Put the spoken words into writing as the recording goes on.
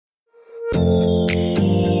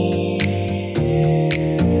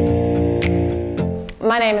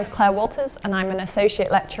name is Clare Walters and I'm an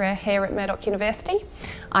Associate Lecturer here at Murdoch University.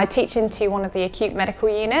 I teach into one of the acute medical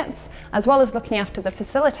units, as well as looking after the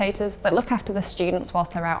facilitators that look after the students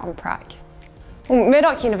whilst they're out on prac.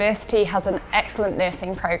 Murdoch University has an excellent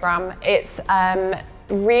nursing programme. It's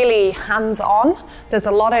really hands-on. There's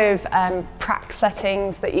a lot of prac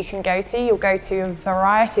settings that you can go to. You'll go to a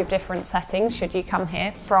variety of different settings should you come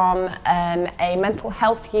here, from a mental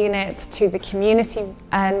health unit to the community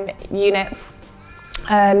units,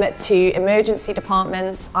 to emergency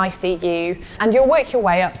departments, ICU, and you'll work your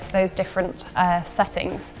way up to those different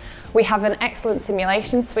settings. We have an excellent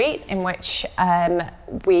simulation suite in which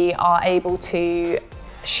we are able to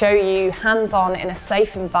show you hands-on in a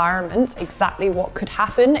safe environment exactly what could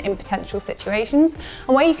happen in potential situations,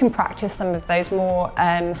 and where you can practice some of those more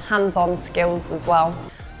hands-on skills as well.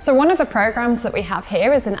 So one of the programs that we have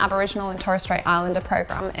here is an Aboriginal and Torres Strait Islander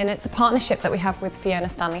program, and it's a partnership that we have with Fiona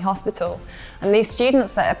Stanley Hospital. And these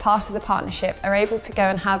students that are part of the partnership are able to go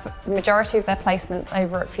and have the majority of their placements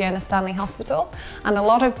over at Fiona Stanley Hospital, and a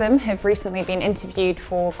lot of them have recently been interviewed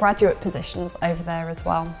for graduate positions over there as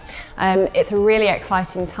well. It's a really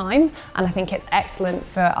exciting time, and I think it's excellent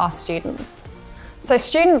for our students. So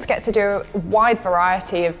students get to do a wide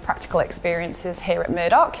variety of practical experiences here at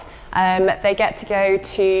Murdoch. They get to go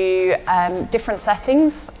to different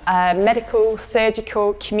settings, medical,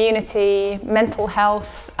 surgical, community, mental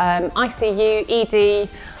health, ICU, ED,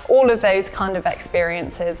 all of those kind of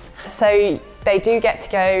experiences. So they do get to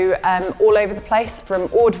go all over the place, from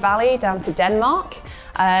Ord Valley down to Denmark,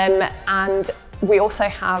 and we also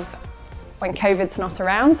have, when COVID's not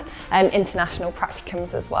around, international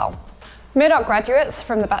practicums as well. Murdoch graduates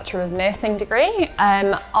from the Bachelor of Nursing degree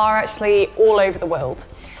are actually all over the world.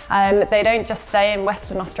 They don't just stay in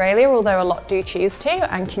Western Australia, although a lot do choose to,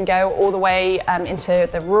 and can go all the way into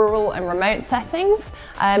the rural and remote settings,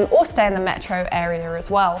 or stay in the metro area as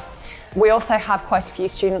well. We also have quite a few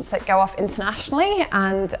students that go off internationally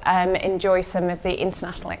and enjoy some of the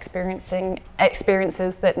international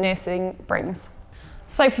experiences that nursing brings.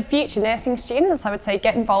 So for future nursing students, I would say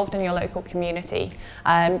get involved in your local community.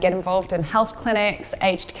 Get involved in health clinics,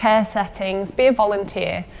 aged care settings, be a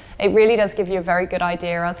volunteer. It really does give you a very good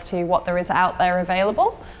idea as to what there is out there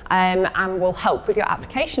available, and will help with your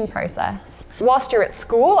application process. Whilst you're at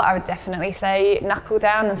school, I would definitely say knuckle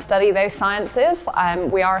down and study those sciences.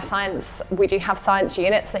 We do have science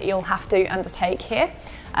units that you'll have to undertake here,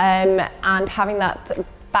 and having that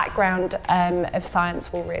background of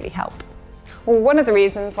science will really help. Well, one of the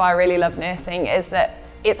reasons why I really love nursing is that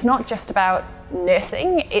it's not just about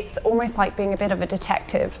nursing, it's almost like being a bit of a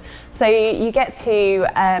detective. So you get to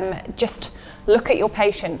just look at your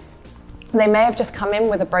patient. They may have just come in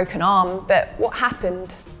with a broken arm, but what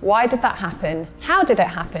happened? Why did that happen? How did it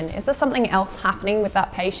happen? Is there something else happening with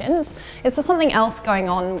that patient? Is there something else going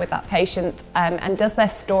on with that patient? And does their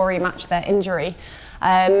story match their injury?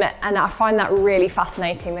 And I find that really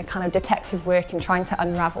fascinating, the kind of detective work in trying to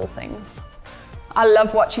unravel things. I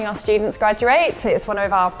love watching our students graduate. It's one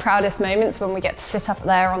of our proudest moments when we get to sit up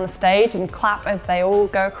there on the stage and clap as they all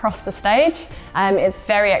go across the stage. It's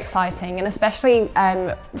very exciting, and especially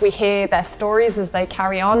we hear their stories as they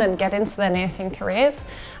carry on and get into their nursing careers.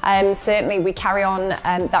 Certainly we carry on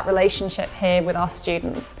that relationship here with our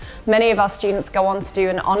students. Many of our students go on to do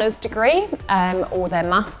an honours degree or their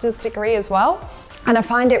master's degree as well. And I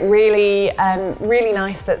find it really, really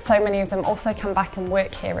nice that so many of them also come back and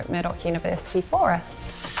work here at Murdoch University for us.